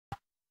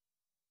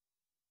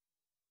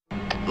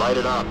Light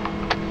it up.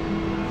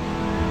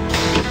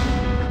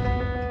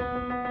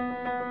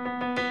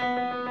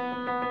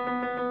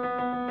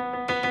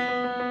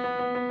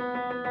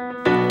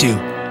 Do.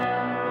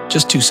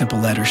 Just two simple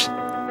letters.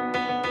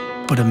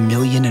 But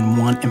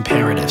 1,000,001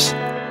 imperatives.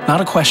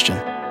 Not a question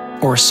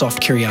or a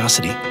soft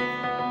curiosity.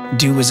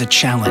 Do is a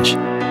challenge.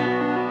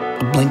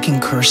 A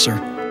blinking cursor.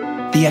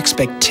 The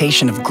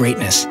expectation of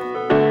greatness.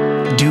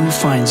 Do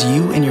finds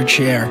you in your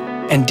chair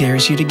and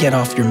dares you to get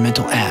off your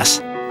mental ass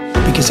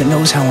because it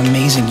knows how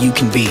amazing you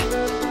can be.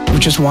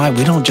 Which is why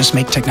we don't just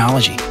make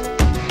technology.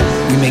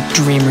 We make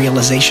dream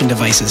realization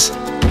devices.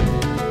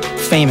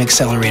 Fame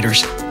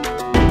accelerators.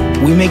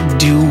 We make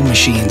Do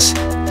machines.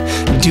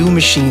 Do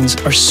machines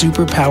are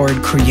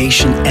super-powered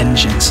creation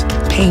engines,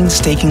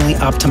 painstakingly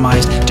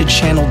optimized to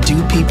channel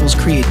Do people's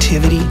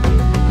creativity,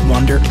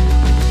 wonder,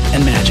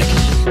 and magic.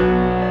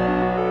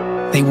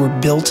 They were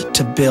built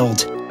to build,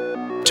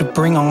 to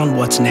bring on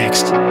what's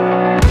next.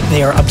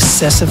 They are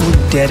obsessively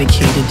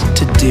dedicated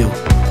to Do.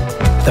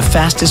 The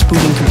fastest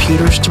booting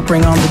computers to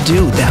bring on the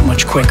Do that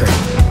much quicker.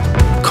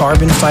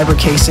 Carbon fiber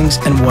casings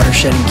and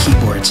water-shedding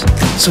keyboards,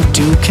 so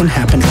Do can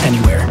happen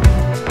anywhere.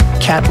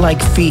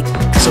 Cat-like feet,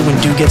 so when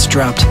Do gets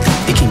dropped,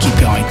 it can keep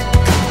going.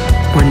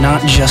 We're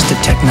not just a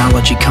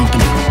technology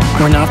company.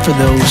 We're not for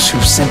those who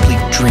simply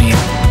dream.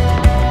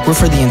 We're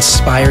for the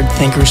inspired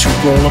thinkers who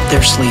roll up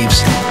their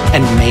sleeves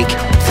and make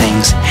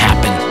things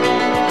happen.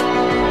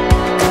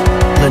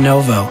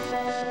 Lenovo,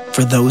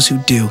 for those who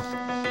do.